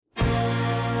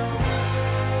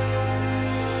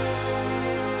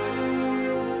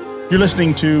You're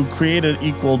listening to Created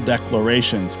Equal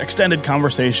Declarations, extended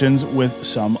conversations with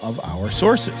some of our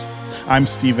sources. I'm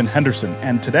Stephen Henderson,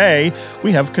 and today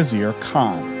we have Khizr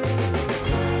Khan.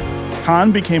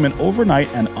 Khan became an overnight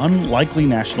and unlikely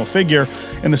national figure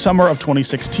in the summer of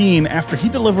 2016 after he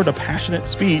delivered a passionate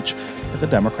speech at the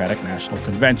Democratic National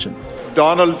Convention.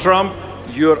 Donald Trump,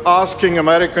 you're asking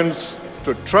Americans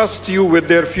to trust you with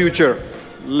their future.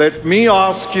 Let me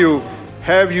ask you,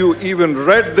 have you even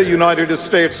read the United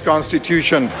States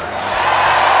Constitution?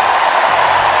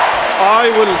 I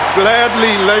will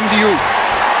gladly lend you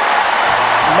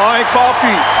my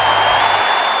copy.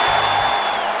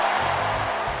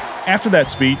 After that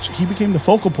speech, he became the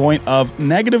focal point of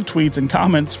negative tweets and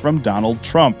comments from Donald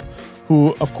Trump,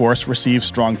 who, of course, received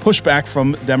strong pushback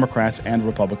from Democrats and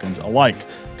Republicans alike.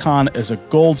 Khan is a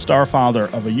Gold Star father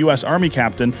of a U.S. Army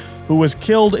captain who was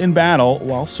killed in battle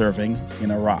while serving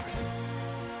in Iraq.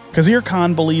 Khizr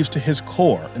Khan believes to his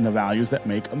core in the values that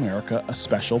make America a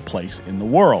special place in the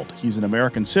world. He's an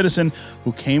American citizen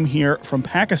who came here from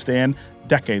Pakistan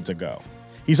decades ago.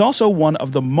 He's also one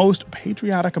of the most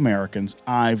patriotic Americans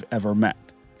I've ever met.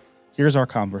 Here's our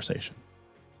conversation.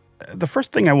 The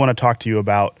first thing I want to talk to you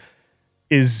about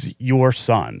is your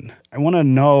son. I want to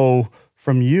know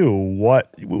from you, what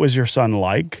was your son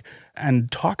like, and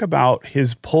talk about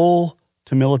his pull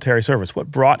to military service.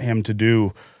 What brought him to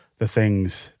do the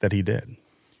things that he did?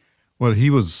 Well, he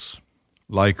was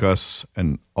like us,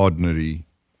 an ordinary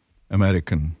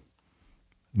American.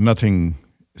 Nothing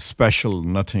special,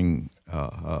 nothing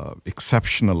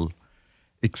exceptional,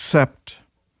 except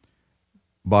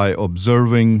by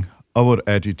observing our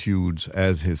attitudes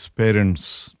as his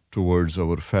parents towards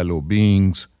our fellow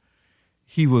beings.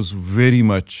 He was very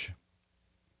much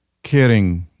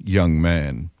caring young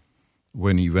man.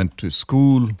 When he went to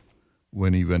school,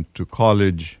 when he went to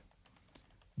college,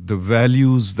 the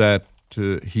values that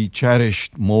he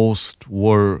cherished most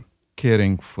were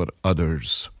caring for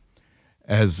others.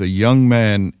 As a young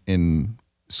man in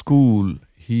school,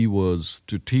 he was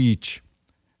to teach,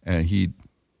 and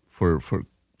for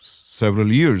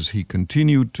several years, he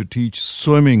continued to teach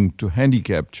swimming to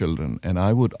handicapped children. And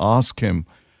I would ask him,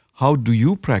 how do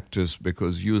you practice?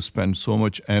 Because you spend so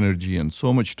much energy and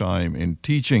so much time in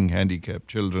teaching handicapped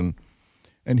children.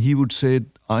 And he would say,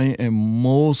 I am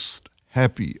most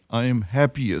happy. I am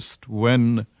happiest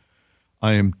when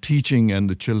I am teaching and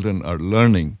the children are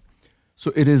learning.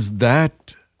 So it is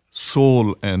that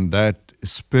soul and that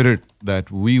spirit that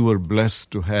we were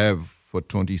blessed to have for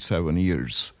 27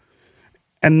 years.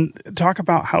 And talk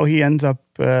about how he ends up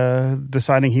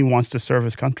deciding he wants to serve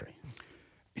his country.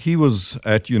 He was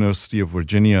at University of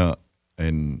Virginia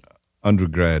in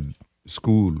undergrad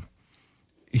school.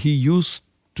 He used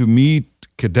to meet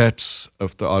cadets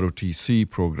of the ROTC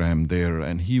program there,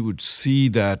 and he would see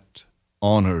that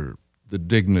honor, the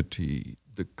dignity,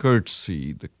 the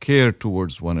courtesy, the care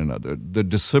towards one another, the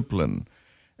discipline.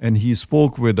 And he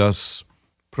spoke with us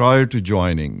prior to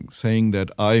joining, saying that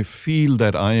I feel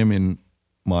that I am in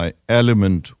my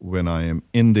element when I am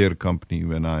in their company,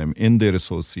 when I am in their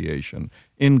association,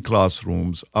 in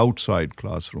classrooms, outside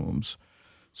classrooms.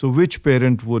 So which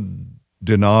parent would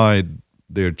deny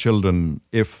their children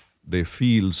if they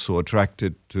feel so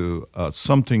attracted to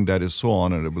something that is so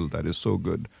honorable, that is so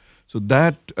good? So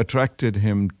that attracted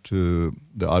him to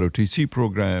the ROTC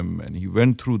program, and he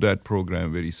went through that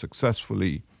program very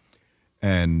successfully,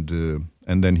 and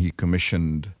then he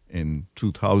commissioned in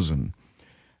 2000.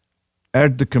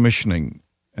 At the commissioning,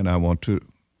 and I want to,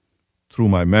 through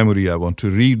my memory, I want to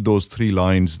read those 3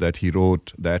 lines that he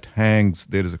wrote that hangs.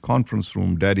 There is a conference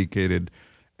room dedicated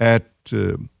at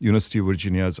University of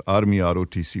Virginia's Army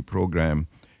ROTC program,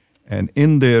 and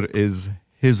in there is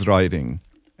his writing,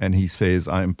 and he says,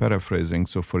 I am paraphrasing,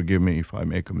 so forgive me if I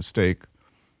make a mistake.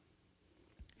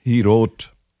 He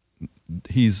wrote,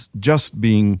 he's just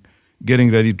getting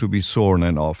ready to be sworn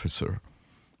an officer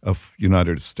of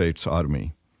United States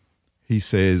Army. He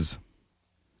says,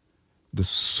 the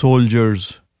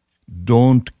soldiers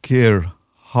don't care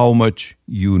how much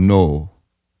you know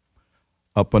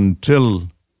up until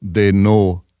they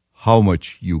know how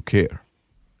much you care.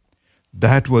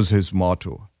 That was his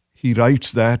motto. He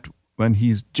writes that when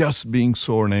he's just being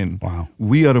sworn in. Wow.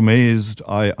 We are amazed.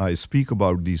 I speak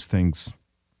about these things,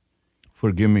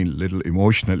 forgive me, a little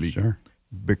emotionally, Sure.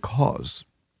 Because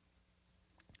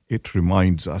it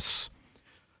reminds us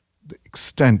the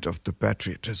extent of the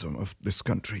patriotism of this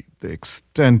country, the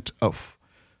extent of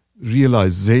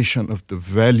realization of the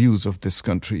values of this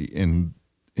country in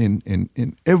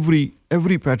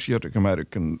every patriotic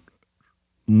American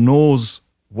knows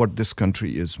what this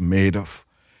country is made of.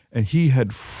 And he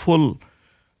had full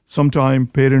Sometimes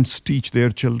parents teach their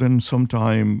children,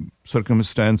 sometimes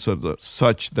circumstances are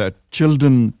such that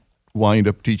children wind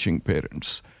up teaching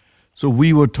parents. So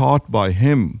we were taught by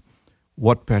him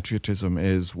what patriotism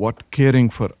is, what caring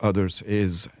for others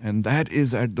is, and that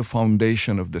is at the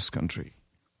foundation of this country.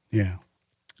 Yeah.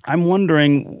 I'm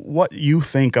wondering what you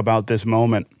think about this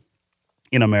moment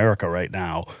in America right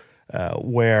now,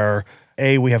 where,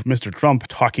 we have Mr. Trump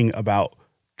talking about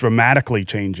dramatically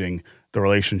changing the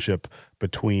relationship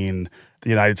between the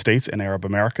United States and Arab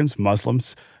Americans,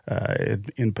 Muslims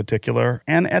in particular,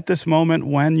 and at this moment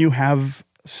when you have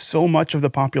so much of the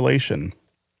population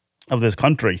of this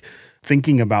country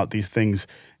thinking about these things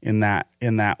in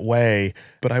that way.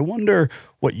 But I wonder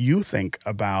what you think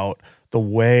about the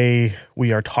way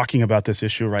we are talking about this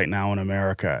issue right now in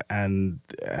America, and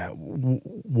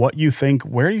what you think,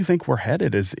 where you think we're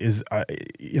headed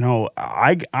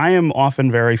I am often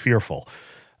very fearful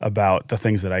about the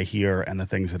things that I hear and the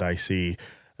things that I see.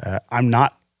 I'm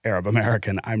not Arab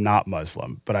American, I'm not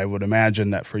Muslim, but I would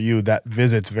imagine that for you that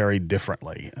visits very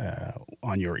differently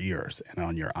on your ears and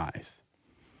on your eyes.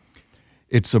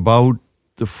 It's about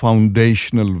the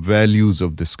foundational values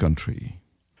of this country.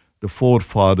 The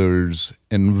forefathers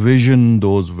envisioned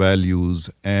those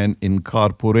values and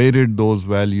incorporated those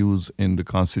values in the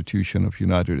Constitution of the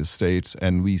United States,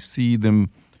 and we see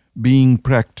them being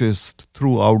practiced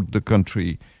throughout the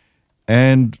country.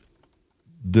 And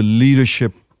the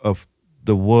leadership of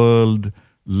the world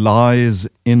lies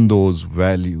in those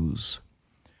values.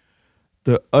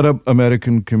 The Arab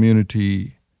American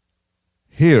community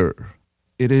here,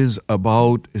 it is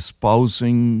about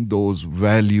espousing those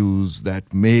values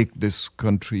that make this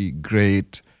country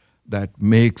great, that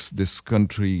makes this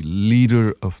country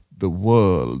leader of the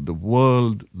world. The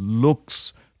world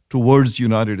looks towards the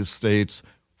United States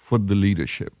for the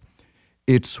leadership.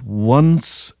 It's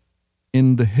once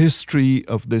in the history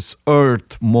of this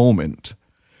earth moment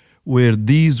where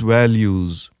these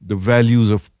values, the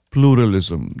values of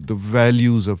pluralism, the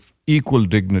values of equal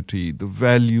dignity, the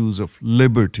values of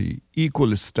liberty,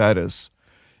 equal status,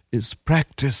 is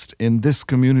practiced in this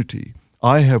community.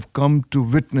 I have come to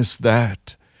witness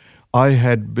that. I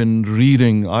had been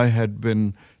reading, I had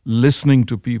been listening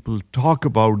to people talk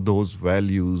about those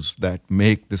values that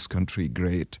make this country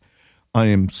great. I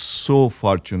am so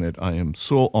fortunate, I am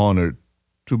so honored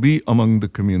to be among the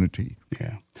community.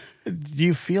 Yeah. Do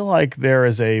you feel like there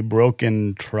is a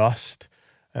broken trust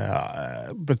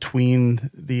between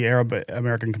the Arab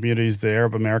American communities, the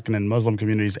Arab American and Muslim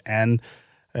communities, and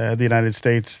the United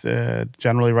States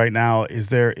generally right now? Is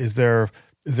there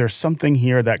something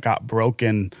here that got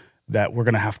broken that we're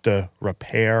going to have to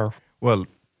repair? Well,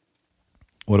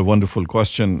 what a wonderful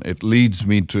question! It leads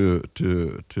me to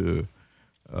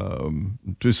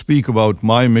speak about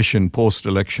my mission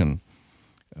post-election,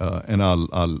 and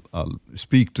I'll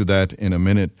speak to that in a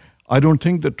minute. I don't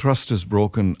think the trust is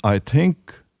broken. I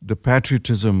think the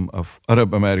patriotism of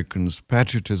Arab Americans,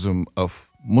 patriotism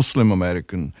of Muslim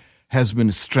American has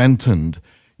been strengthened.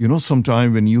 You know,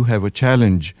 sometimes when you have a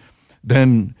challenge,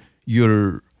 then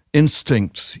your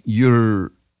instincts,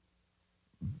 your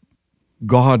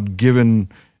God-given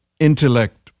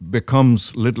intellect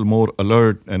becomes a little more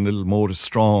alert and a little more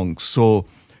strong. So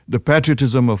the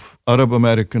patriotism of Arab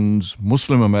Americans,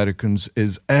 Muslim Americans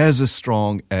is as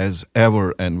strong as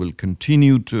ever and will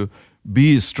continue to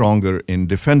be stronger in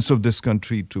defense of this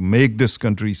country, to make this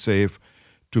country safe,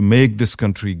 to make this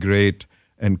country great,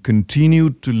 and continue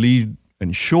to lead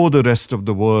and show the rest of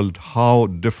the world how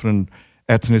different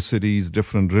ethnicities,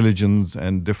 different religions,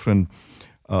 and different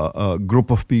group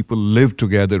of people live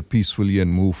together peacefully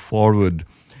and move forward.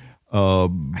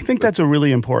 I think that's a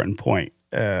really important point.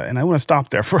 And I want to stop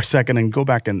there for a second and go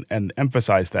back and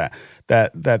emphasize that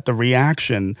the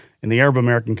reaction in the Arab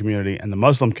American community and the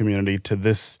Muslim community to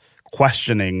this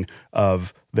questioning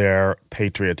of their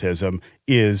patriotism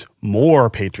is more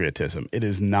patriotism. It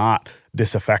is not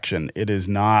disaffection. It is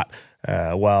not,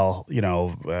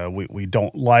 we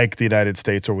don't like the United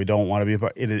States or we don't want to be a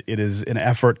part. It is an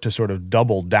effort to sort of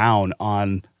double down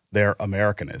on their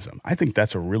Americanism. I think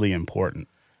that's a really important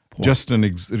point. Just an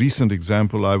recent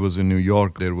example, I was in New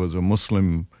York. There was a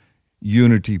Muslim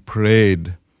unity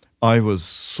parade. I was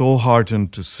so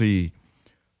heartened to see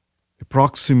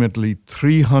approximately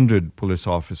 300 police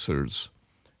officers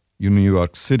in New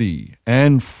York City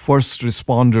and first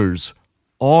responders,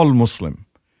 all Muslim,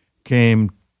 came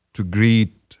to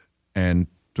greet and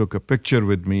took a picture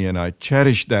with me, and I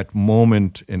cherished that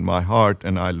moment in my heart,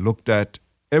 and I looked at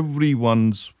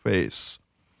everyone's face,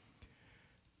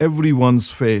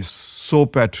 so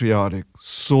patriotic,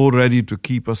 so ready to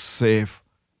keep us safe,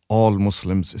 all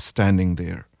Muslims standing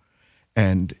there.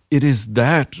 And it is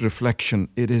that reflection,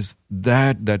 it is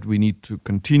that we need to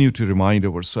continue to remind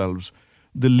ourselves.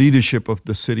 The leadership of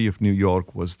the city of New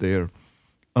York was there.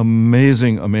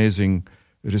 Amazing, amazing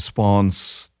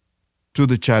response to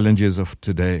the challenges of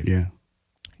today. Yeah.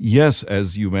 Yes,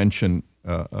 as you mentioned,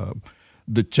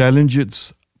 the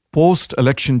challenges,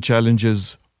 post-election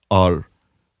challenges are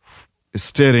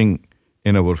staring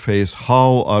in our face.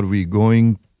 How are we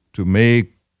going to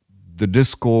make the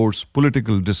discourse,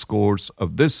 political discourse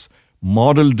of this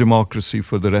model democracy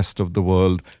for the rest of the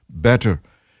world better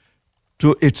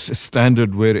to its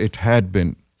standard where it had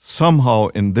been? Somehow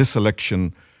in this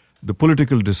election, the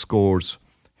political discourse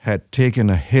had taken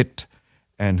a hit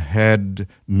and had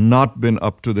not been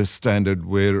up to the standard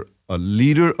where a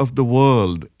leader of the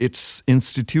world, its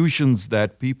institutions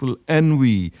that people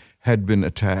envy, had been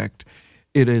attacked.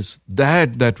 It is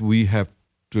that we have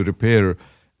to repair.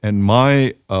 And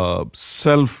my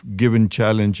self-given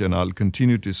challenge, and I'll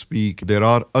continue to speak, there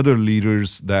are other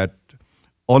leaders that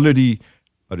already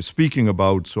are speaking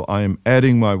about, so I am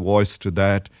adding my voice to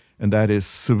that, and that is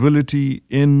civility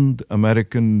in the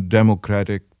American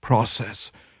democratic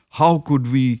process. How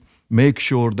could we make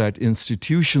sure that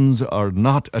institutions are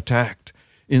not attacked?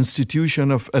 Institution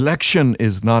of election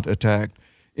is not attacked.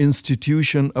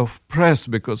 Institution of press,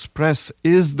 because press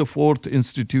is the fourth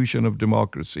institution of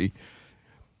democracy.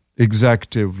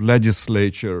 Executive,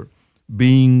 legislature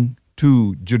being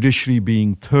two, judiciary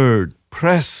being third.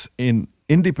 Press, in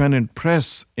independent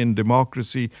press in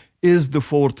democracy, is the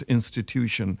fourth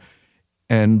institution.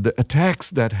 And the attacks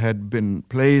that had been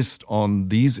placed on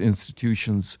these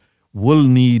institutions will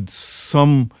need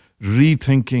some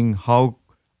rethinking, how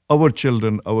our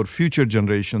children, our future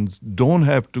generations don't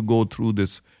have to go through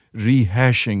this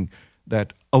rehashing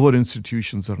that our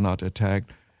institutions are not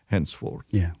attacked henceforth.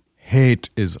 Yeah. Hate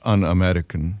is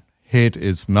un-American. Hate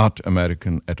is not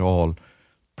American at all.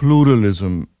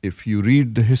 Pluralism, if you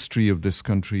read the history of this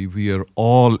country, we are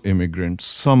all immigrants.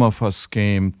 Some of us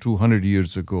came 200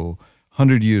 years ago,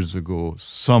 100 years ago.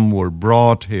 Some were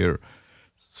brought here.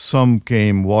 Some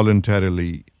came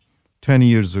voluntarily 10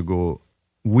 years ago.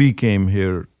 We came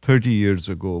here 30 years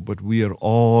ago, but we are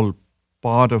all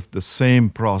part of the same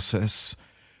process.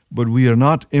 But we are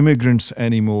not immigrants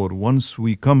anymore. Once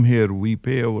we come here, we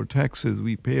pay our taxes,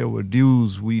 we pay our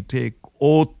dues, we take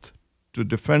oath to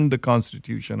defend the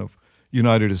Constitution of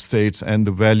United States and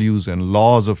the values and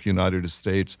laws of United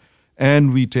States,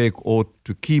 and we take oath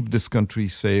to keep this country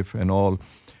safe and all.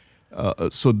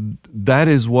 So that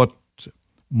is what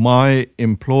my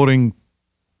imploring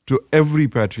to every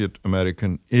patriot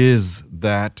American is,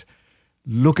 that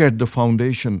look at the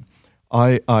foundation.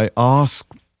 I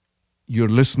ask your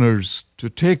listeners to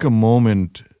take a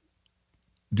moment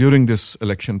during this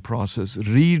election process,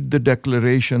 read the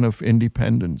Declaration of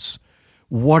Independence,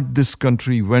 what this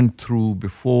country went through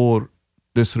before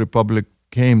this republic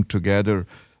came together,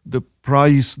 the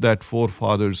price that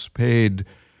forefathers paid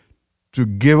to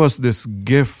give us this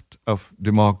gift of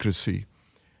democracy.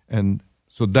 And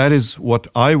so that is what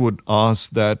I would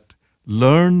ask, that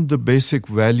learn the basic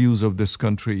values of this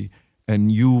country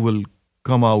and you will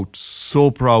come out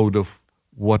so proud of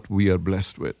what we are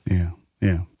blessed with. Yeah.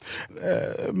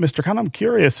 Mr. Khan, I'm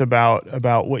curious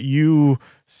about what you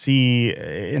see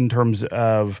in terms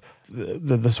of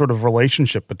the sort of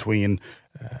relationship between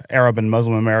Arab and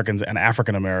Muslim Americans and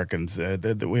African Americans.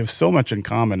 That we have so much in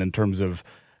common in terms of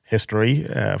history,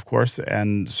 of course,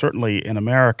 and certainly in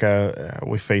America,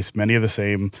 we face many of the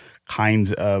same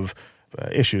kinds of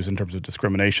issues in terms of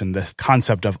discrimination, this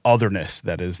concept of otherness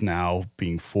that is now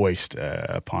being foisted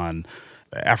upon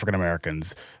African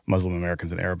Americans, Muslim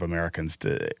Americans, and Arab Americans.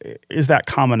 Is that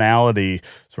commonality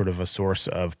sort of a source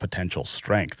of potential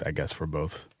strength, I guess, for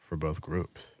both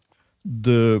groups?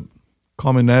 The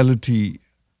commonality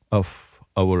of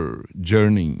our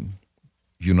journey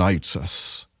unites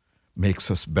us, makes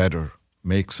us better,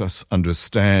 makes us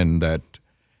understand that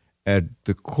at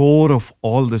the core of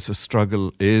all this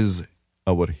struggle is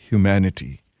our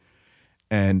humanity.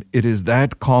 And it is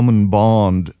that common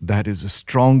bond that is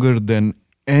stronger than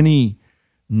any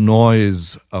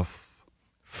noise of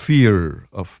fear,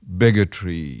 of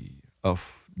bigotry,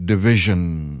 of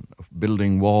division, of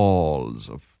building walls,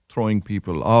 of throwing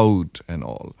people out and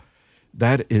all.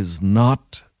 That is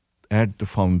not at the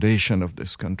foundation of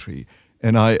this country.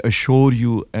 And I assure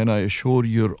you, and I assure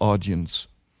your audience,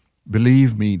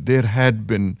 believe me, there had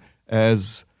been,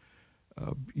 as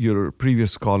your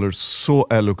previous caller so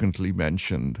eloquently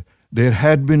mentioned, there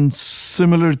had been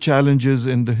similar challenges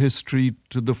in the history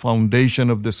to the foundation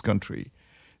of this country.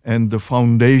 And the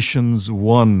foundations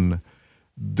won.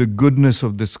 The goodness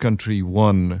of this country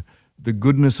won. The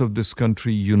goodness of this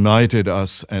country united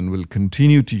us and will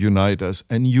continue to unite us.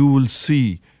 And you will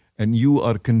see, and you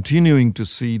are continuing to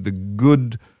see, the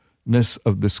goodness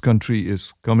of this country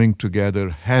is coming together,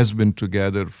 has been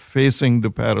together, facing the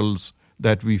perils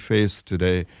that we face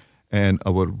today, and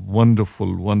our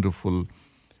wonderful, wonderful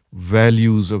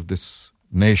values of this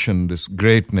nation, this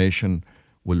great nation,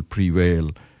 will prevail.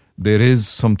 There is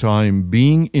sometimes,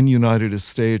 being in United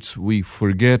States, we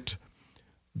forget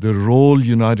the role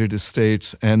United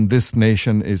States and this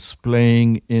nation is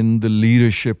playing in the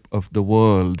leadership of the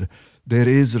world. There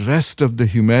is rest of the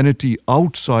humanity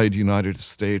outside United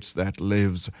States that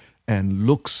lives and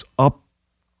looks up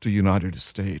to United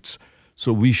States.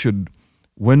 So we should,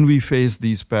 when we face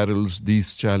these perils,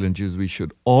 these challenges, we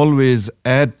should always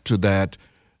add to that,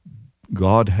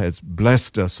 God has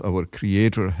blessed us, our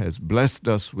Creator has blessed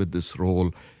us with this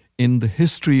role in the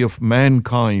history of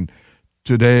mankind.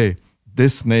 Today,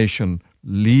 this nation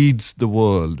leads the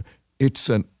world. It's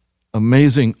an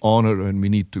amazing honor, and we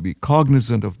need to be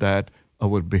cognizant of that.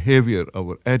 Our behavior,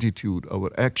 our attitude,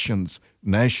 our actions,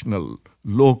 national,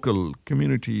 local,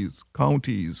 communities,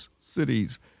 counties,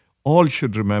 cities, all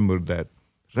should remember that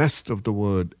rest of the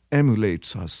world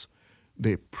emulates us.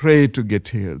 They pray to get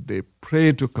here. They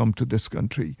pray to come to this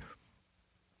country.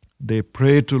 They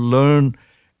pray to learn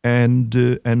and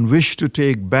wish to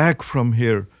take back from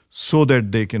here so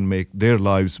that they can make their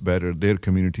lives better, their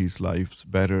communities' lives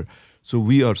better. So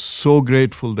we are so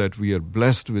grateful that we are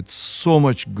blessed with so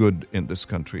much good in this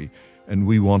country, and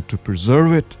we want to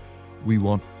preserve it. We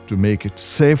want to make it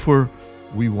safer.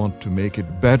 We want to make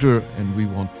it better, and we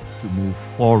want to move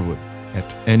forward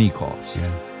at any cost.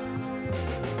 Yeah.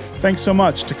 Thanks so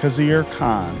much to Khizr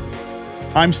Khan.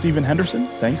 I'm Stephen Henderson.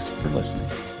 Thanks for listening.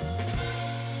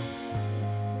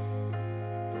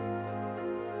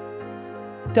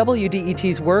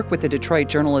 WDET's work with the Detroit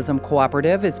Journalism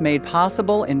Cooperative is made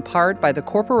possible in part by the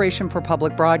Corporation for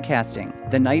Public Broadcasting,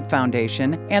 the Knight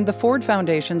Foundation, and the Ford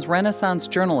Foundation's Renaissance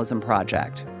Journalism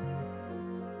Project.